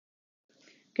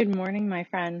Good morning, my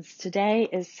friends. Today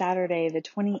is Saturday, the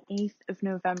 28th of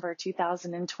November,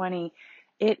 2020.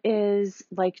 It is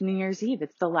like New Year's Eve.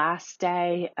 It's the last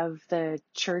day of the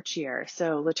church year.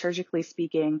 So liturgically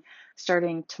speaking,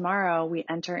 starting tomorrow, we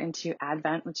enter into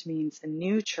Advent, which means a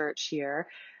new church year.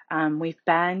 We've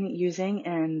been using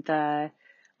in the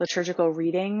liturgical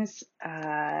readings,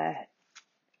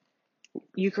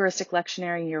 Eucharistic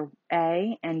Lectionary Year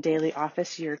A and Daily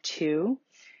Office Year 2.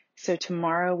 So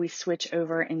tomorrow we switch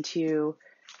over into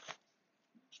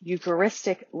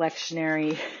Eucharistic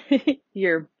Lectionary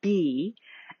Year B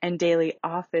and Daily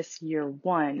Office Year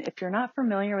 1. If you're not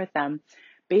familiar with them,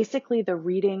 basically the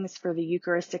readings for the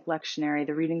Eucharistic Lectionary,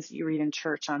 the readings that you read in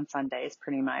church on Sundays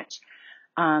pretty much,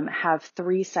 have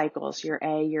 3 cycles, Year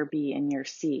A, Year B, and Year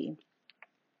C.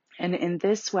 And in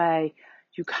this way,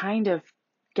 you kind of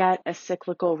get a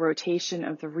cyclical rotation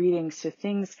of the readings. So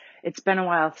it's been a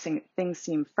while, things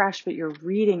seem fresh, but you're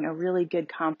reading a really good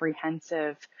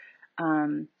comprehensive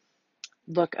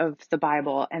look of the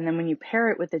Bible. And then when you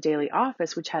pair it with the Daily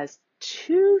Office, which has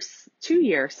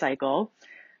two-year cycle,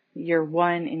 Year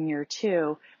 1 and Year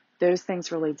 2, those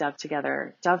things really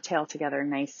dovetail together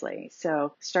nicely.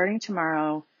 So starting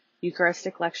tomorrow,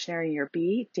 Eucharistic Lectionary Year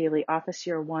B, Daily Office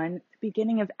Year 1, the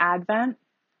beginning of Advent,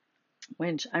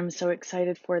 which I'm so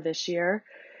excited for this year.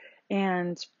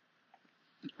 And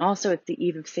also it's the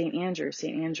eve of St. Andrew.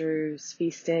 St. Andrew's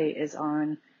feast day is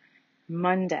on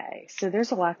Monday. So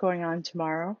there's a lot going on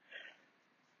tomorrow.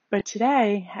 But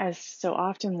today, as so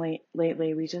often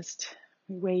lately, we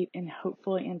wait in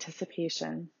hopeful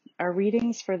anticipation. Our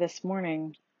readings for this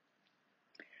morning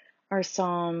are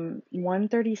Psalm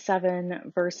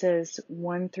 137, verses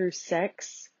 1 through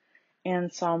 6,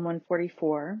 and Psalm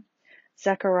 144,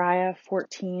 Zechariah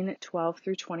 14, 12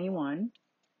 through 21,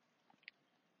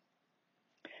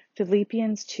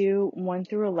 Philippians 2, 1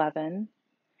 through 11,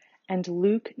 and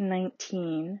Luke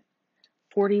 19,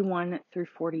 41 through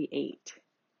 48.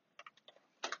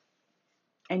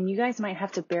 And you guys might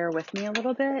have to bear with me a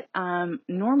little bit.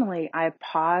 Normally I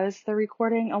pause the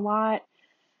recording a lot,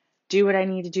 do what I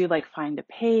need to do, like find a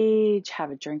page, have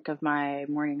a drink of my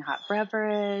morning hot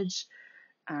beverage.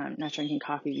 Not drinking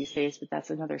coffee these days, but that's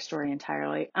another story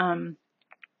entirely. And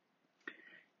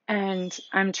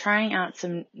I'm trying out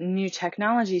some new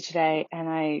technology today, and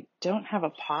I don't have a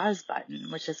pause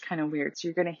button, which is kind of weird. So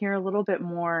you're going to hear a little bit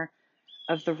more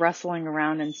of the rustling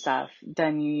around and stuff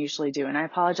than you usually do. And I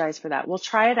apologize for that. We'll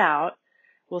try it out.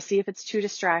 We'll see if it's too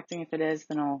distracting. If it is,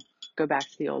 then I'll go back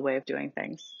to the old way of doing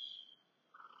things.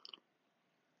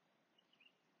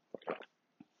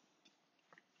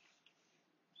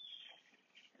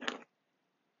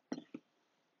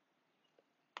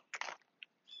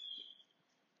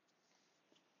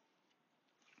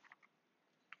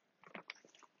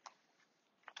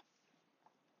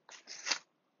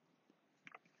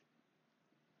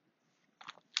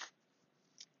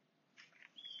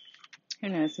 Who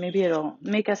knows? Maybe it'll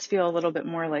make us feel a little bit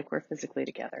more like we're physically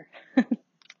together.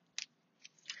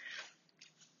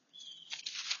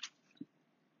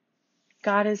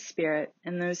 God is spirit,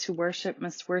 and those who worship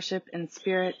must worship in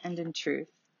spirit and in truth.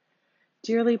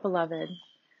 Dearly beloved,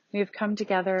 we have come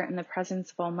together in the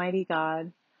presence of Almighty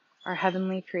God, our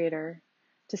heavenly Creator,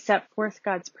 to set forth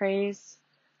God's praise,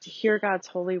 to hear God's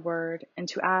holy word, and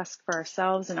to ask for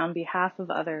ourselves and on behalf of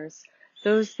others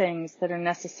those things that are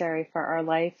necessary for our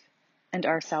life and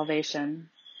our salvation.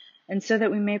 And so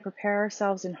that we may prepare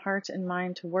ourselves in heart and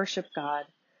mind to worship God,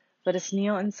 let us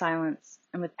kneel in silence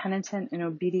and with penitent and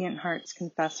obedient hearts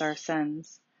confess our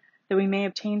sins, that we may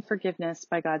obtain forgiveness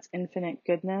by God's infinite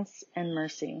goodness and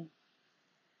mercy.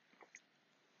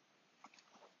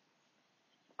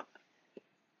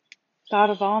 God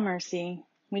of all mercy,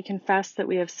 we confess that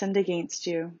we have sinned against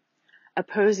you,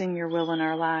 opposing your will in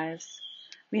our lives.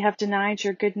 We have denied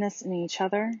your goodness in each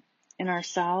other, in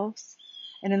ourselves,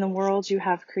 and in the world you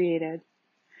have created.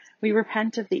 We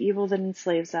repent of the evil that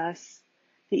enslaves us,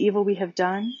 the evil we have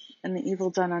done, and the evil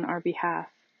done on our behalf.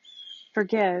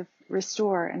 Forgive,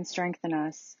 restore, and strengthen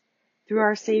us through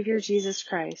our Savior Jesus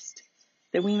Christ,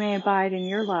 that we may abide in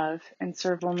your love and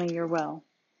serve only your will.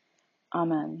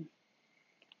 Amen.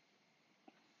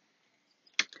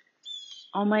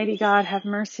 Almighty God, have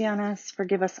mercy on us,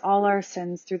 forgive us all our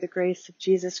sins through the grace of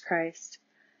Jesus Christ.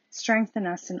 Strengthen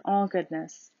us in all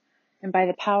goodness, and by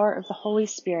the power of the Holy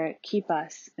Spirit, keep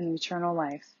us in eternal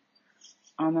life.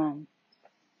 Amen.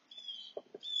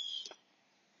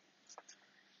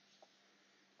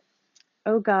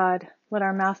 O God, let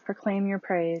our mouth proclaim your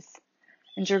praise,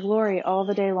 and your glory all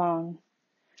the day long.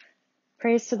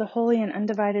 Praise to the Holy and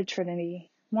Undivided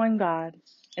Trinity, one God,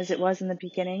 as it was in the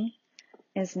beginning,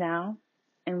 is now,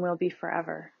 and will be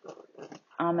forever.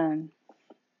 Amen.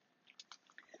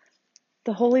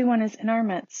 The Holy One is in our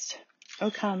midst. O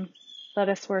come, let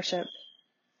us worship.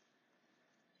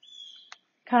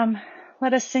 Come,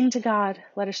 let us sing to God.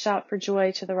 Let us shout for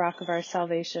joy to the rock of our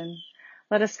salvation.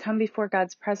 Let us come before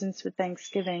God's presence with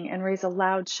thanksgiving and raise a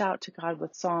loud shout to God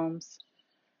with psalms.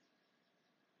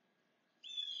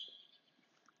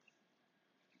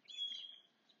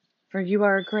 For you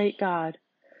are a great God.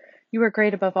 You are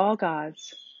great above all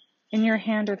gods. In your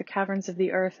hand are the caverns of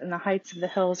the earth, and the heights of the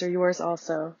hills are yours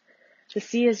also. The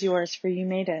sea is yours, for you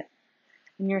made it,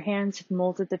 and your hands have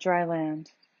molded the dry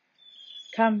land.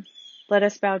 Come, let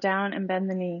us bow down and bend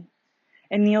the knee,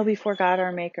 and kneel before God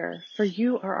our Maker, for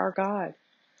you are our God,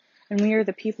 and we are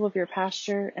the people of your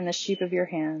pasture and the sheep of your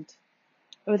hand.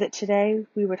 Oh, that today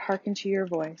we would hearken to your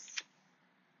voice.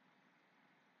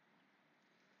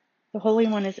 The Holy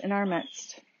One is in our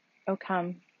midst. O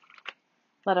come,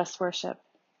 let us worship.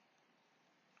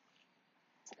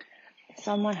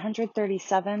 Psalm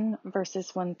 137,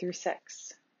 verses 1 through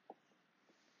 6.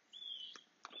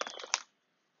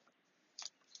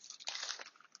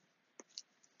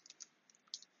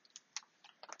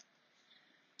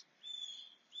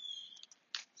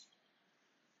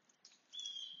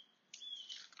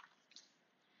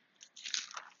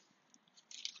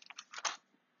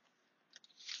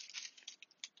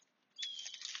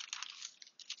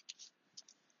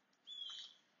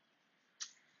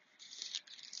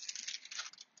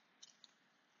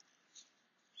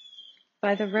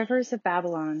 By the rivers of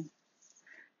Babylon,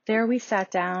 there we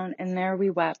sat down, and there we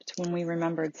wept when we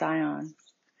remembered Zion.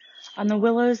 On the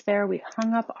willows there we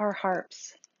hung up our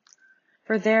harps.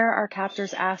 For there our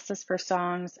captors asked us for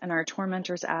songs, and our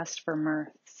tormentors asked for mirth,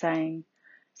 saying,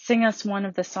 Sing us one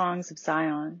of the songs of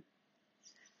Zion.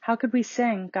 How could we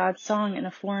sing God's song in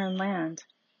a foreign land?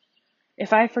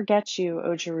 If I forget you,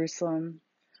 O Jerusalem,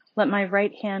 let my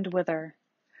right hand wither.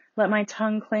 Let my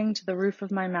tongue cling to the roof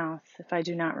of my mouth if I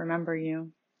do not remember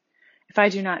you, if I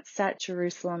do not set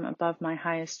Jerusalem above my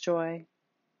highest joy.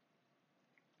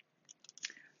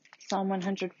 Psalm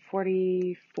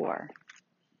 144.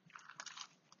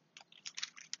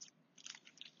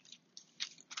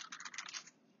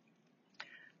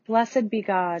 Blessed be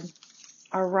God,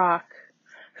 our rock,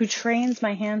 who trains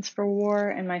my hands for war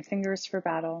and my fingers for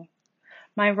battle,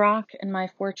 my rock and my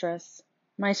fortress,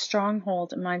 my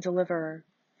stronghold and my deliverer,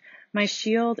 my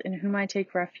shield in whom I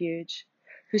take refuge,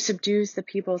 who subdues the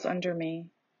peoples under me.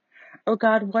 O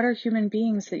God, what are human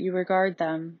beings that you regard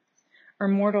them, or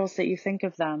mortals that you think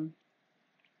of them?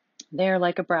 They are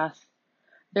like a breath.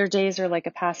 Their days are like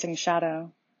a passing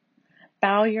shadow.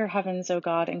 Bow your heavens, O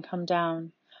God, and come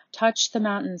down. Touch the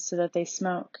mountains so that they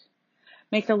smoke.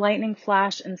 Make the lightning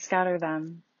flash and scatter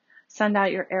them. Send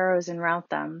out your arrows and rout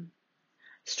them.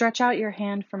 Stretch out your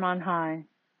hand from on high.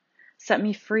 Set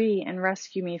me free and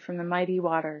rescue me from the mighty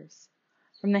waters,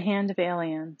 from the hand of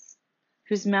aliens,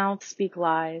 whose mouths speak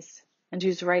lies and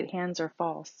whose right hands are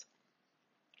false.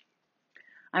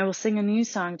 I will sing a new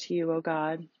song to you, O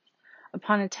God.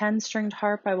 Upon a 10-stringed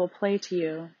harp I will play to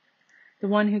you, the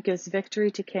one who gives victory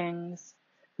to kings,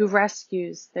 who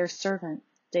rescues their servant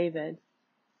David.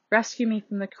 Rescue me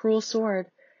from the cruel sword,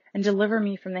 and deliver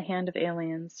me from the hand of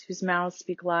aliens, whose mouths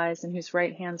speak lies and whose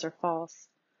right hands are false.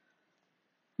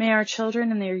 May our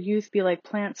children in their youth be like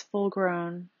plants full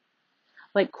grown,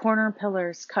 like corner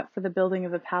pillars cut for the building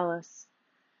of a palace.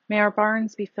 May our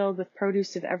barns be filled with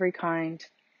produce of every kind.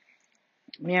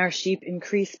 May our sheep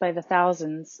increase by the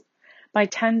thousands, by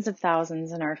tens of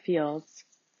thousands in our fields.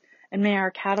 And may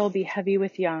our cattle be heavy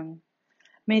with young.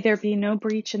 May there be no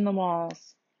breach in the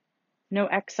walls, no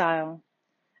exile,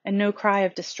 and no cry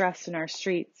of distress in our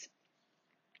streets.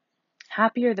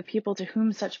 Happy are the people to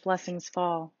whom such blessings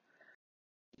fall.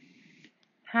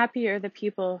 Happy are the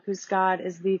people whose God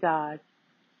is the God,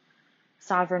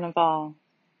 sovereign of all.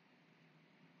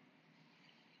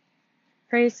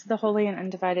 Praise to the Holy and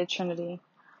Undivided Trinity,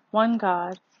 one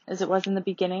God, as it was in the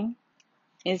beginning,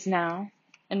 is now,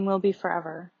 and will be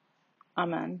forever.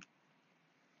 Amen.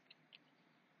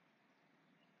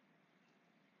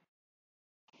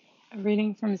 A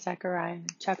reading from Zechariah,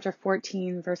 chapter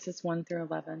 14, verses 1 through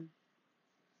 11.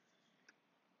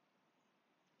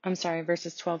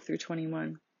 Verses 12 through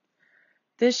 21.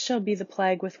 This shall be the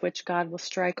plague with which God will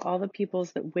strike all the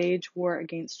peoples that wage war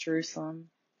against Jerusalem.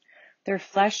 Their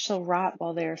flesh shall rot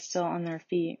while they are still on their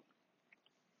feet.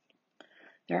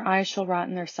 Their eyes shall rot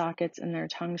in their sockets, and their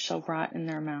tongues shall rot in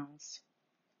their mouths.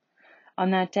 On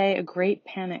that day a great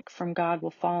panic from God will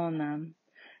fall on them,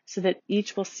 so that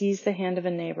each will seize the hand of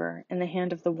a neighbor, and the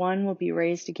hand of the one will be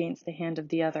raised against the hand of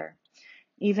the other.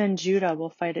 Even Judah will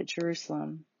fight at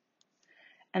Jerusalem.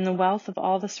 And the wealth of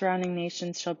all the surrounding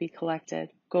nations shall be collected.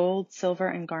 gold, silver,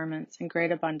 and garments in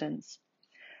great abundance.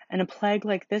 And a plague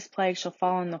like this plague shall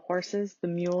fall on the horses, the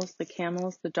mules, the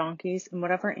camels, the donkeys, and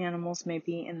whatever animals may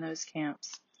be in those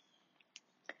camps.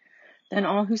 Then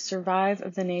all who survive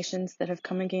of the nations that have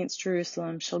come against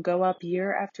Jerusalem shall go up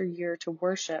year after year to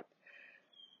worship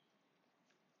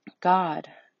God,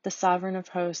 the sovereign of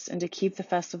hosts, and to keep the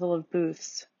festival of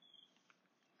booths.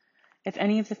 If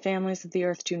any of the families of the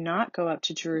earth do not go up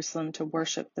to Jerusalem to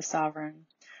worship the sovereign,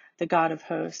 the God of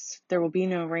hosts, there will be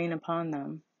no rain upon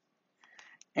them.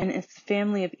 And if the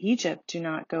family of Egypt do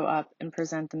not go up and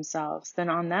present themselves, then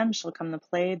on them shall come the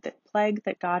plague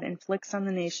that God inflicts on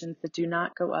the nations that do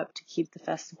not go up to keep the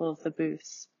festival of the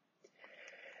booths.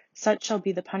 Such shall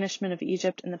be the punishment of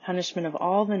Egypt and the punishment of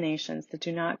all the nations that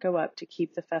do not go up to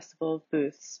keep the festival of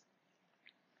booths.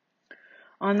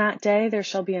 On that day there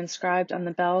shall be inscribed on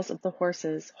the bells of the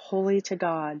horses, Holy to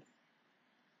God.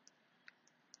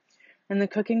 And the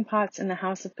cooking pots in the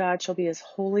house of God shall be as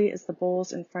holy as the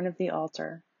bowls in front of the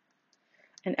altar.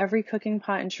 And every cooking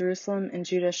pot in Jerusalem and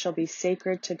Judah shall be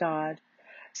sacred to God,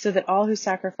 so that all who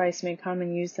sacrifice may come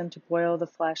and use them to boil the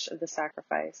flesh of the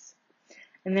sacrifice.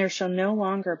 And there shall no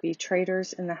longer be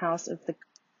traitors in the house of the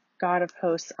God of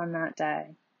hosts on that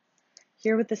day.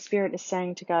 Hear what the Spirit is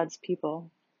saying to God's people.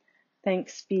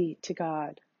 Thanks be to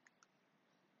God.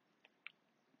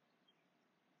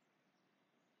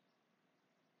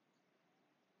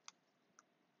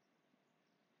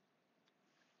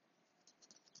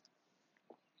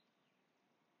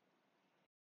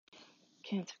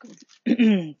 Canticle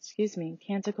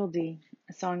D,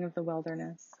 a song of the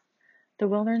wilderness. The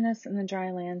wilderness and the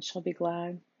dry land shall be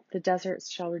glad. The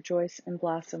deserts shall rejoice and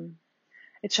blossom.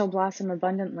 It shall blossom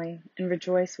abundantly and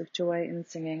rejoice with joy and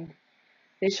singing.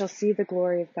 They shall see the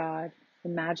glory of God, the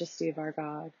majesty of our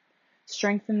God.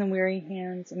 Strengthen the weary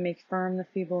hands and make firm the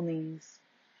feeble knees.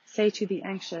 Say to the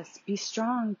anxious, be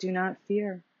strong, do not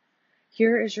fear.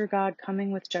 Here is your God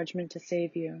coming with judgment to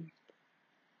save you.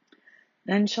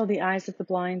 Then shall the eyes of the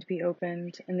blind be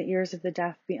opened, and the ears of the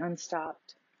deaf be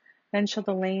unstopped. Then shall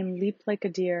the lame leap like a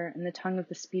deer, and the tongue of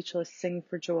the speechless sing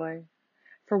for joy.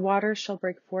 For waters shall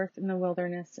break forth in the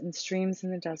wilderness, and streams in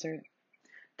the desert.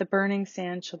 The burning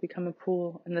sand shall become a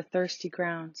pool, and the thirsty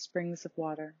ground springs of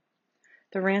water.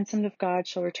 The ransomed of God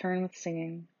shall return with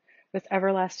singing, with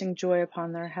everlasting joy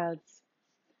upon their heads.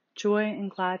 Joy and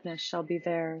gladness shall be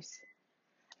theirs,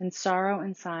 and sorrow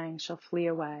and sighing shall flee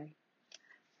away.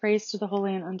 Praise to the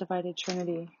Holy and Undivided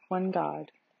Trinity, one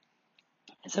God,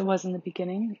 as it was in the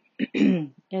beginning,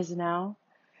 is now,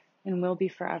 and will be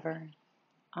forever.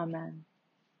 Amen.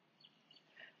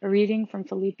 A reading from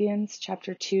Philippians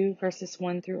chapter 2, verses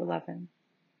 1 through 11.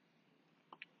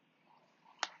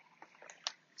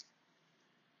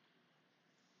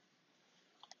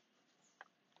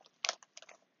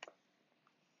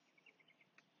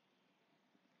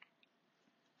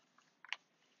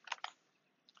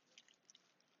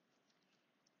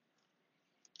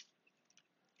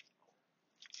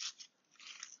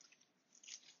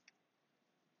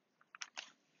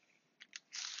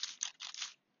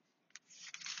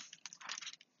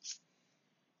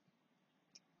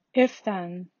 If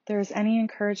then there is any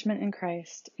encouragement in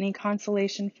Christ, any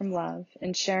consolation from love,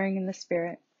 and sharing in the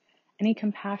Spirit, any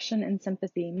compassion and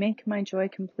sympathy, make my joy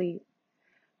complete.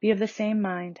 Be of the same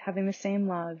mind, having the same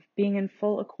love, being in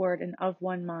full accord and of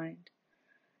one mind.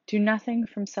 Do nothing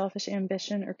from selfish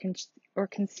ambition or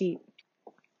conceit,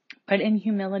 but in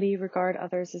humility regard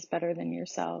others as better than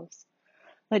yourselves.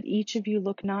 Let each of you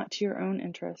look not to your own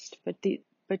interest, but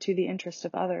to the interest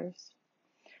of others.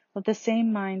 Let the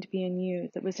same mind be in you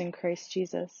that was in Christ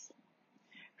Jesus,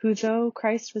 who, though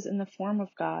Christ was in the form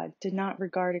of God, did not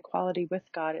regard equality with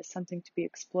God as something to be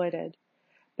exploited,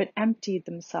 but emptied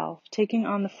himself, taking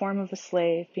on the form of a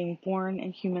slave, being born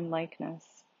in human likeness.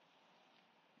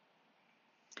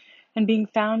 And being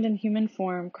found in human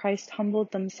form, Christ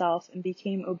humbled himself and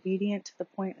became obedient to the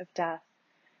point of death,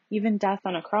 even death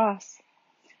on a cross.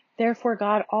 Therefore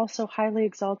God also highly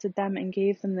exalted them and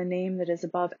gave them the name that is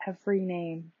above every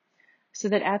name, so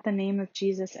that at the name of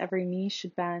Jesus every knee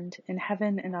should bend, in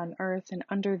heaven and on earth and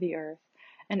under the earth,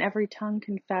 and every tongue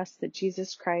confess that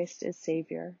Jesus Christ is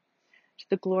Savior, to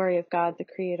the glory of God the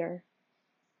Creator.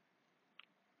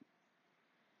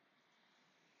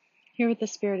 Hear what the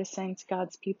Spirit is saying to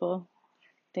God's people.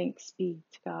 Thanks be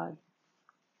to God.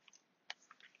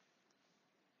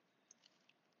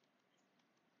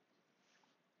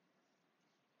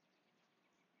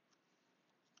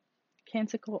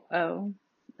 Canticle O,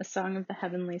 a song of the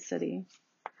heavenly city.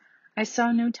 I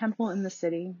saw no temple in the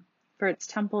city, for its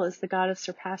temple is the God of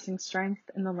surpassing strength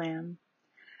and the Lamb.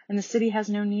 And the city has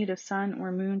no need of sun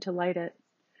or moon to light it,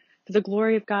 For the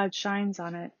glory of God shines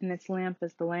on it, and its lamp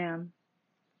is the Lamb.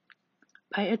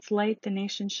 By its light the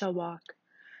nations shall walk,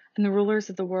 and the rulers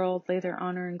of the world lay their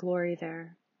honor and glory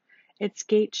there. Its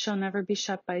gates shall never be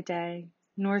shut by day,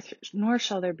 nor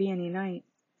shall there be any night.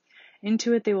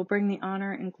 Into it they will bring the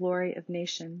honor and glory of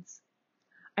nations.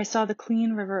 I saw the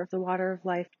clean river of the water of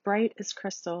life, bright as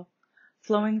crystal,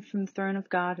 flowing from the throne of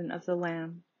God and of the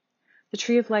Lamb. The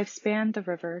tree of life spanned the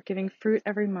river, giving fruit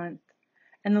every month,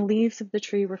 and the leaves of the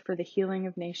tree were for the healing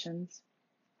of nations.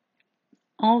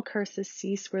 All curses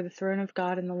cease where the throne of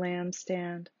God and the Lamb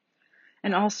stand,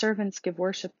 and all servants give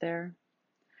worship there.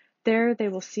 There they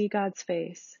will see God's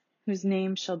face, whose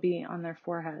name shall be on their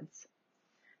foreheads.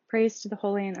 Praise to the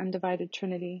Holy and Undivided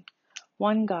Trinity,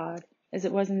 one God, as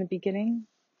it was in the beginning,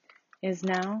 is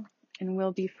now, and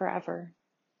will be forever.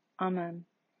 Amen.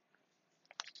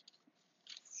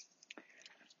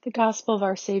 The Gospel of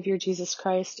our Savior Jesus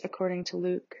Christ according to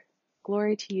Luke.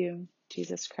 Glory to you,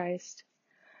 Jesus Christ.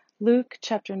 Luke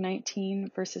chapter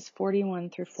 19, verses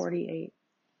 41 through 48.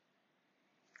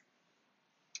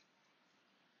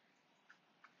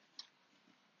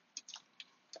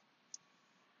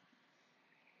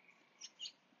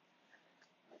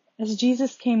 As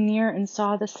Jesus came near and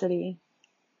saw the city,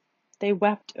 they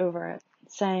wept over it,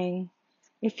 saying,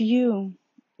 "If you,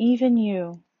 even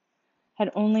you,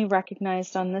 had only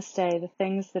recognized on this day the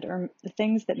things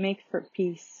that make for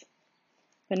peace,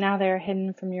 but now they are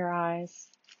hidden from your eyes.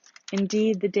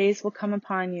 Indeed, the days will come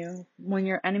upon you when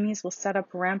your enemies will set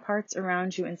up ramparts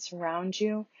around you and surround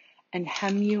you and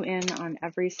hem you in on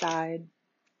every side.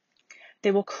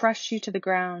 They will crush you to the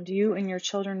ground, you and your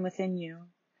children within you,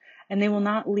 and they will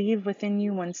not leave within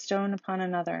you one stone upon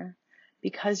another,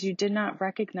 because you did not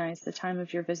recognize the time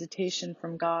of your visitation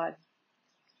from God."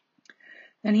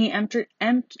 Then he entered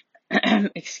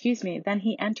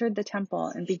the temple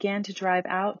and began to drive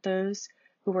out those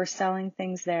who were selling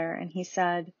things there, and he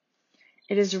said,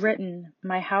 "It is written,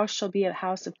 'My house shall be a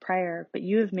house of prayer,' but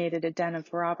you have made it a den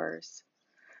of robbers."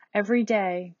 Every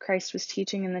day Christ was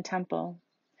teaching in the temple.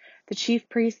 The chief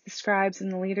priests, the scribes,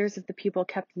 and the leaders of the people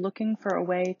kept looking for a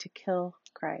way to kill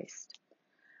Christ.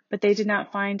 But they did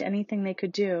not find anything they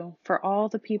could do, for all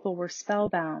the people were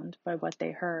spellbound by what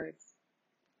they heard.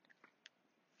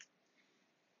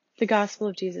 The Gospel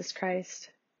of Jesus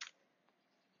Christ.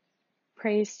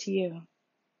 Praise to you,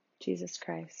 Jesus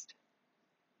Christ.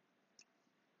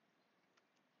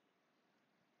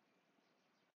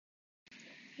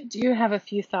 I do have a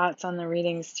few thoughts on the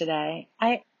readings today.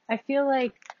 I feel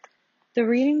like the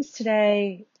readings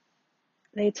today,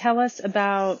 they tell us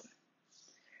about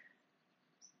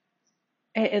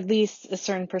at least a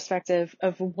certain perspective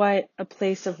of what a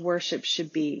place of worship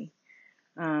should be,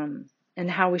 and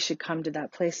how we should come to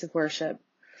that place of worship.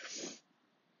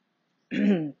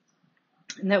 And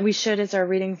that we should, as our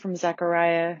reading from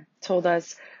Zechariah told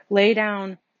us, lay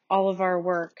down all of our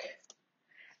work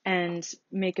and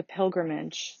make a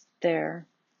pilgrimage there.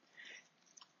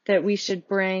 That we should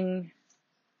bring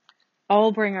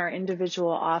our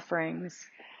individual offerings.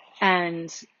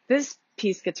 And this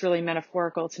piece gets really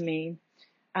metaphorical to me.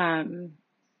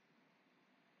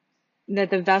 That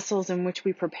the vessels in which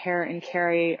we prepare and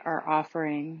carry our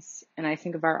offerings, and I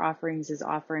think of our offerings as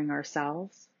offering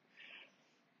ourselves,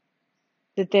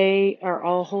 that they are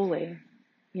all holy.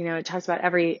 You know, it talks about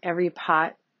every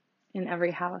pot in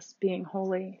every house being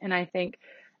holy. And I think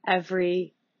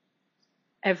every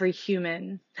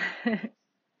human,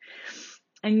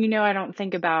 and I don't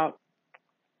think about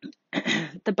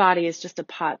the body as just a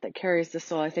pot that carries the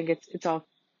soul. I think it's all,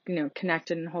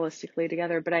 connected and holistically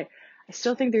together. But I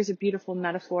still think there's a beautiful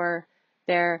metaphor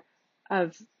there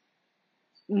of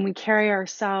when we carry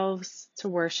ourselves to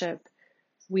worship,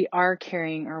 we are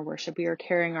carrying our worship. We are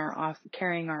carrying our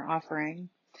offering.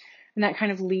 And that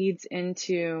kind of leads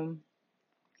into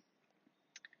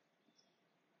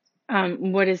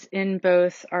what is in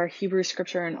both our Hebrew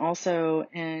scripture and also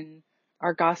in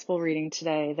our gospel reading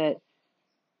today, that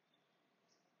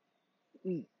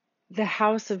the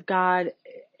house of God,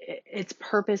 its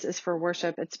purpose is for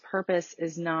worship. Its purpose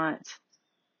is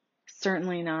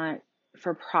certainly not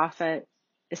for profit,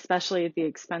 especially at the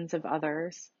expense of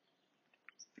others.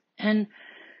 And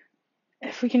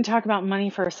if we can talk about money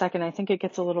for a second, I think it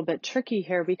gets a little bit tricky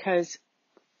here because,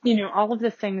 all of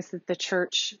the things that the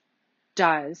church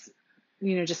does,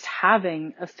 just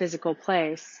having a physical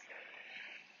place,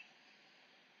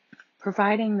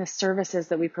 providing the services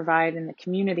that we provide in the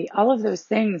community, all of those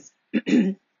things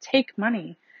take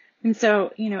money. And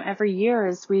so, every year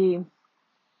as we,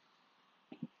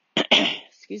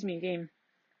 we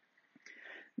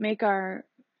make our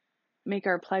make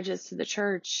our pledges to the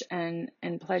church and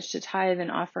pledge to tithe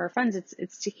and offer our funds,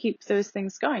 it's to keep those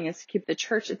things going. It's to keep the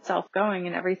church itself going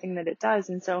and everything that it does.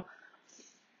 And so,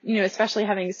 especially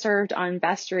having served on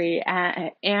vestry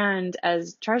and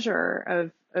as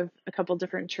treasurer of a couple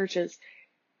different churches,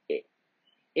 it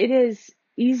is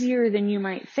easier than you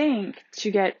might think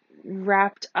to get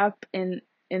wrapped up in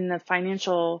the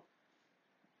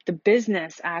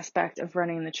business aspect of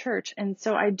running the church. And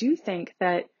so I do think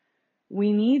that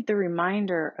we need the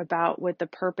reminder about what the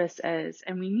purpose is,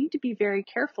 and we need to be very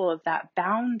careful of that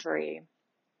boundary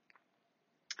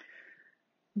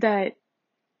that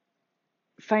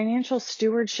financial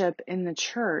stewardship in the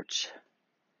church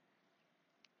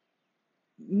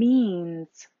means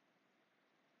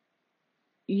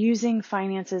using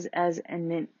finances as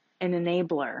an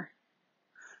enabler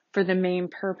for the main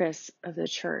purpose of the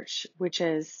church, which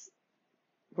is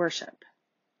worship.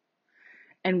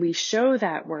 And we show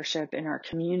that worship in our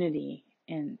community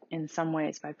in some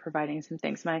ways by providing some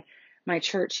things. My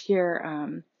church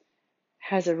here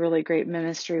has a really great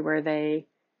ministry where they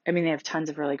have tons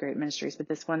of really great ministries, but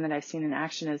this one that I've seen in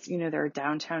action is, they're a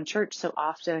downtown church. So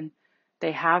often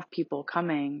they have people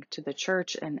coming to the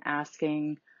church and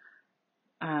asking,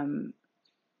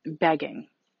 begging.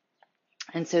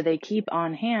 And so they keep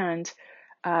on hand,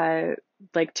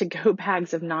 like to-go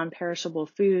bags of non-perishable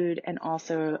food and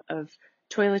also of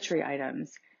toiletry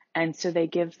items. And so they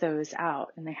give those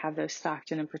out and they have those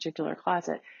stocked in a particular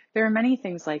closet. There are many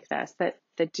things like this that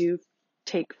do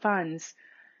take funds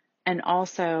and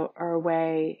also are a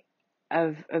way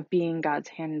of being God's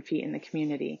hand and feet in the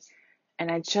community. And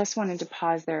I just wanted to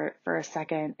pause there for a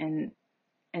second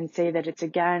and say that it's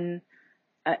again,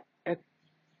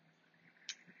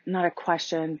 not a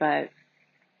question, but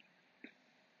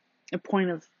a point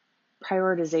of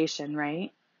prioritization,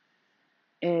 right?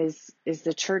 Is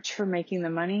the church for making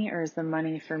the money, or is the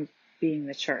money for being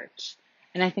the church?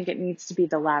 And I think it needs to be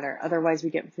the latter. Otherwise we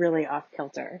get really off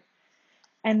kilter.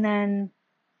 And then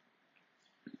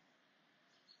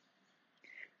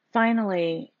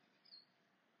finally,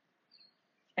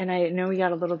 and I know we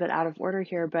got a little bit out of order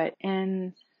here, but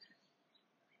in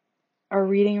our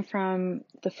reading from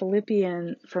the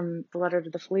letter to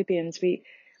the Philippians, we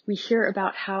hear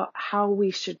about how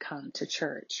we should come to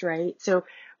church, right? So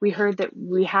we heard that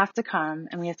we have to come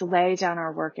and we have to lay down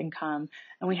our work and come,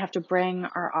 and we have to bring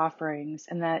our offerings,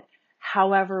 and that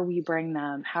however we bring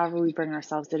them, however we bring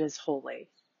ourselves, it is holy,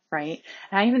 right?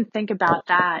 And I even think about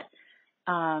that,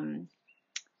 in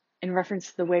reference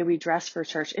to the way we dress for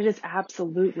church. It is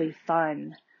absolutely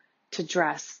fun to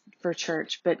dress for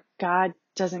church, but God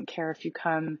doesn't care if you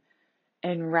come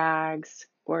in rags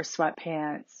or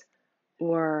sweatpants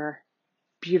or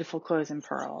beautiful clothes and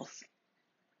pearls.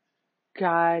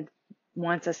 God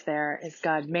wants us there as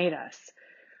God made us.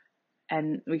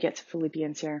 And we get to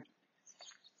Philippians here.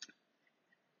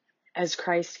 As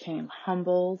Christ came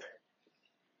humbled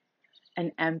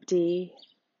and empty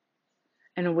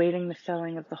and awaiting the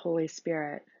filling of the Holy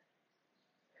Spirit.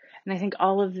 And I think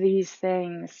all of these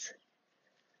things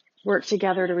work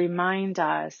together to remind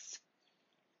us,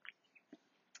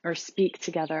 or speak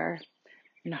together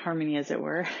in harmony, as it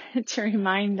were, to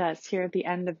remind us here at the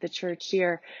end of the church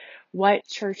year what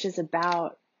church is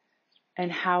about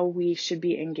and how we should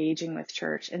be engaging with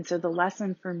church. And so the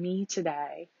lesson for me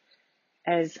today,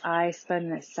 as I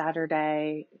spend this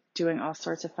Saturday doing all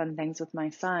sorts of fun things with my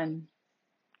son,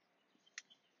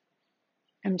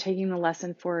 I'm taking the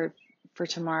lesson for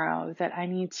tomorrow that I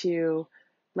need to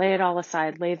lay it all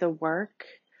aside, lay the work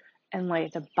and lay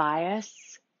the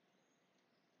bias,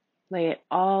 lay it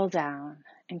all down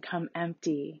and come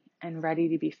empty and ready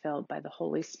to be filled by the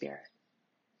Holy Spirit.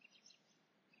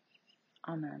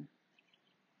 Amen.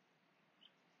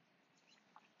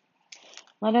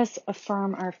 Let us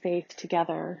affirm our faith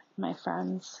together, my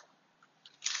friends.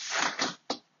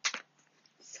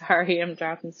 Sorry, I'm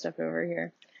dropping stuff over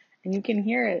here. And you can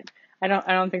hear it. I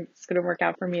don't think it's going to work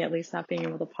out for me, at least not being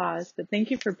able to pause. But thank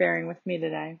you for bearing with me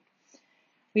today.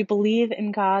 We believe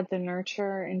in God, the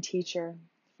nurturer and teacher,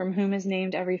 from whom is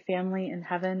named every family in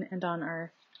heaven and on earth.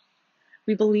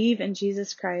 We believe in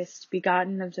Jesus Christ,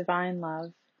 begotten of divine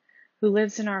love, who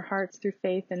lives in our hearts through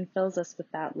faith and fills us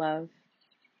with that love.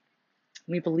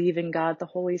 We believe in God, the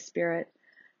Holy Spirit.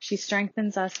 She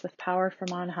strengthens us with power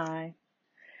from on high.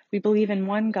 We believe in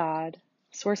one God,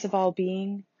 source of all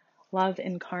being, love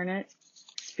incarnate,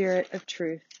 Spirit of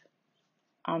truth.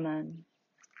 Amen.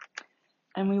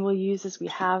 And we will use, as we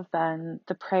have been,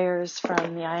 the prayers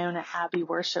from the Iona Abbey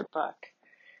worship book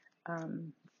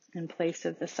in place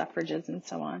of the suffrages and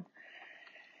so on.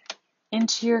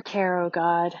 Into your care, O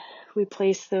God, we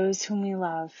place those whom we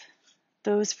love,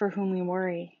 those for whom we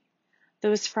worry,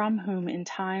 those from whom in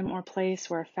time or place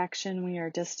or affection we are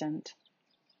distant.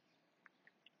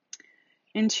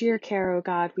 Into your care, O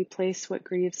God, we place what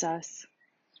grieves us,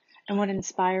 and what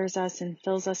inspires us and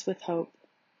fills us with hope.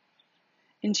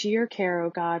 Into your care, O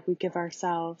God, we give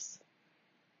ourselves.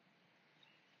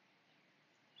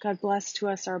 God bless to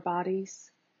us our bodies.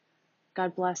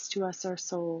 God bless to us our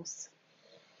souls.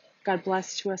 God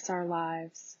bless to us our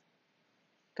lives.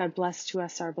 God bless to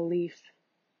us our belief.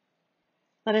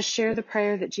 Let us share the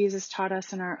prayer that Jesus taught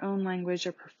us in our own language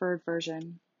or preferred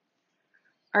version.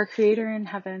 Our Creator in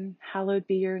heaven, hallowed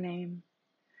be your name.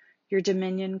 Your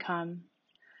dominion come.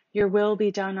 Your will be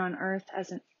done on earth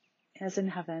as in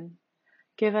heaven.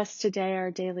 Give us today our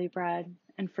daily bread,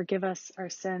 and forgive us our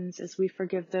sins as we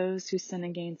forgive those who sin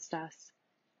against us.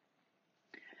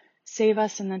 Save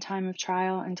us in the time of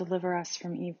trial and deliver us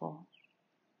from evil.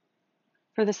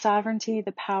 For the sovereignty,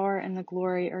 the power, and the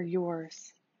glory are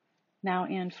yours, now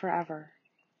and forever.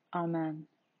 Amen.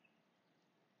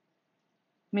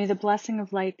 May the blessing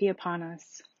of light be upon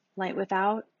us, light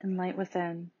without and light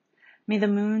within. May the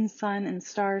moon, sun, and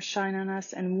stars shine on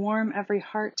us and warm every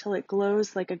heart till it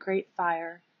glows like a great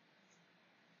fire,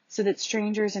 so that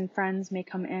strangers and friends may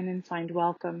come in and find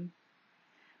welcome.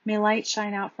 May light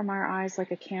shine out from our eyes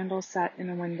like a candle set in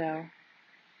a window,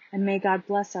 and may God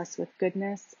bless us with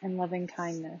goodness and loving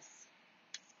kindness.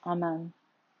 Amen.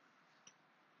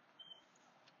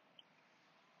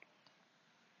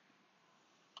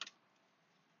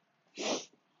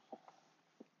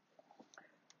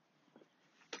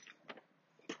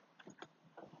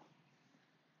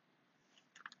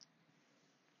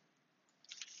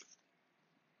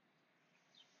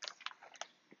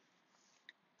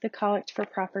 The Collect for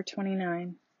Proper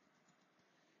 29.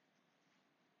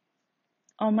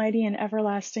 Almighty and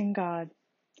everlasting God,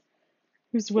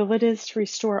 whose will it is to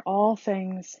restore all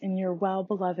things in your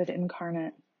well-beloved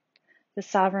incarnate, the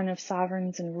sovereign of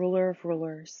sovereigns and ruler of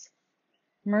rulers,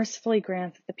 mercifully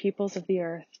grant that the peoples of the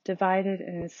earth, divided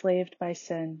and enslaved by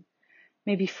sin,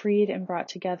 may be freed and brought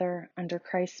together under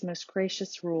Christ's most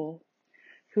gracious rule,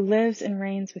 who lives and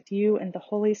reigns with you and the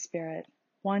Holy Spirit,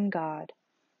 one God,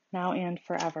 now and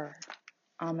forever.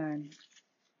 Amen.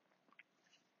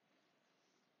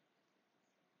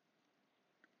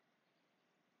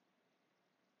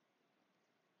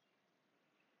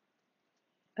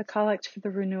 A Collect for the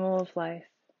Renewal of Life.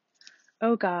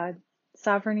 O God,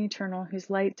 sovereign eternal, whose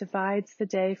light divides the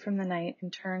day from the night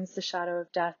and turns the shadow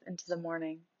of death into the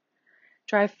morning,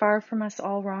 drive far from us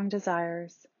all wrong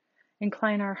desires,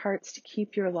 incline our hearts to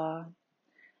keep your law,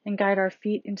 and guide our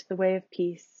feet into the way of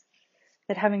peace,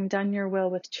 that having done your will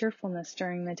with cheerfulness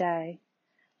during the day,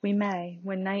 we may,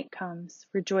 when night comes,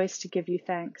 rejoice to give you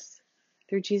thanks.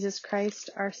 Through Jesus Christ,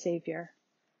 our Savior.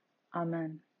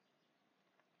 Amen.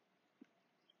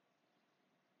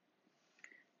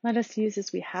 Let us use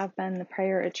as we have been the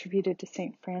prayer attributed to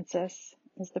St. Francis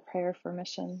as the prayer for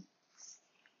mission.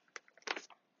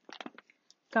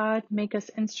 God, make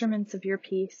us instruments of your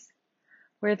peace.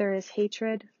 Where there is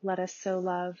hatred, let us sow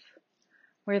love.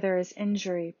 Where there is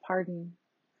injury, pardon.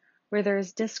 Where there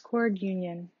is discord,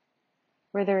 union.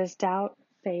 Where there is doubt,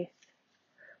 faith.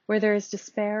 Where there is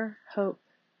despair, hope.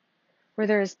 Where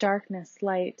there is darkness,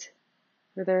 light.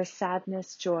 Where there is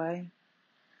sadness, joy.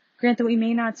 Grant that we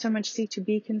may not so much seek to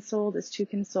be consoled as to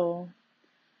console,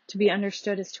 to be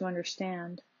understood as to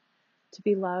understand, to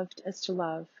be loved as to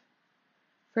love.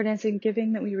 For it is in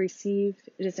giving that we receive,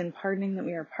 it is in pardoning that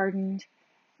we are pardoned,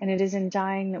 and it is in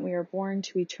dying that we are born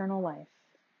to eternal life.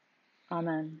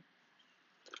 Amen.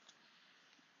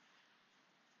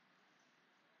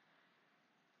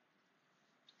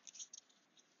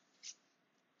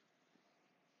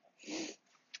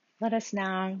 Let us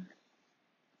now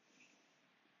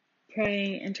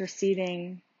pray,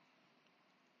 interceding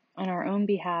on our own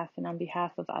behalf and on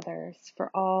behalf of others for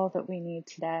all that we need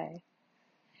today.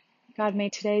 God, may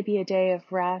today be a day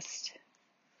of rest,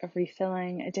 of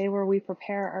refilling, a day where we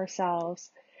prepare ourselves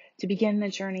to begin the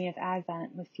journey of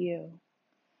Advent with you,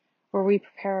 where we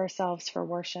prepare ourselves for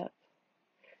worship.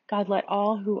 God, let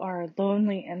all who are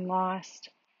lonely and lost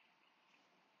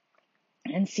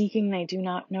and seeking they do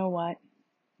not know what,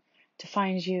 to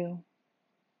find you,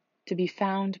 to be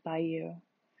found by you,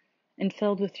 and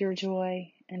filled with your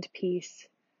joy and peace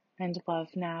and love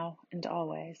now and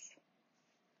always.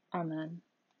 Amen.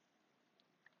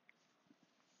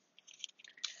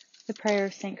 The prayer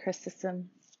of St.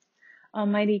 Chrysostom.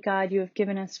 Almighty God, you have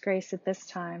given us grace at this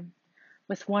time,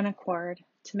 with one accord,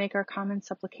 to make our common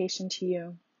supplication to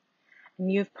you.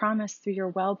 And you have promised through your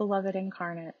well-beloved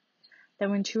incarnate, that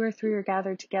when 2 or 3 are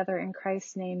gathered together in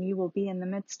Christ's name, you will be in the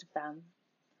midst of them.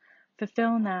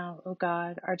 Fulfill now, O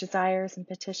God, our desires and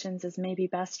petitions as may be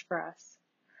best for us,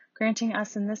 granting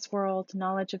us in this world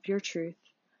knowledge of your truth,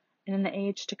 and in the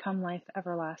age to come life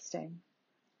everlasting.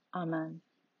 Amen.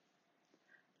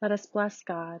 Let us bless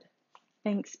God.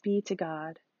 Thanks be to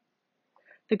God.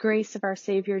 The grace of our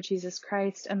Savior Jesus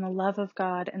Christ and the love of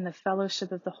God and the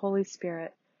fellowship of the Holy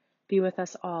Spirit be with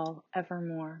us all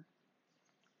evermore.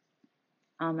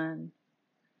 Amen.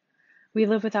 We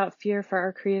live without fear, for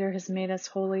our Creator has made us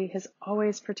holy, has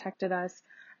always protected us,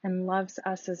 and loves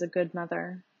us as a good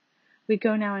mother. We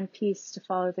go now in peace to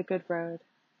follow the good road,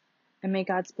 and may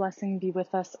God's blessing be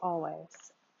with us always.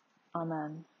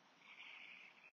 Amen.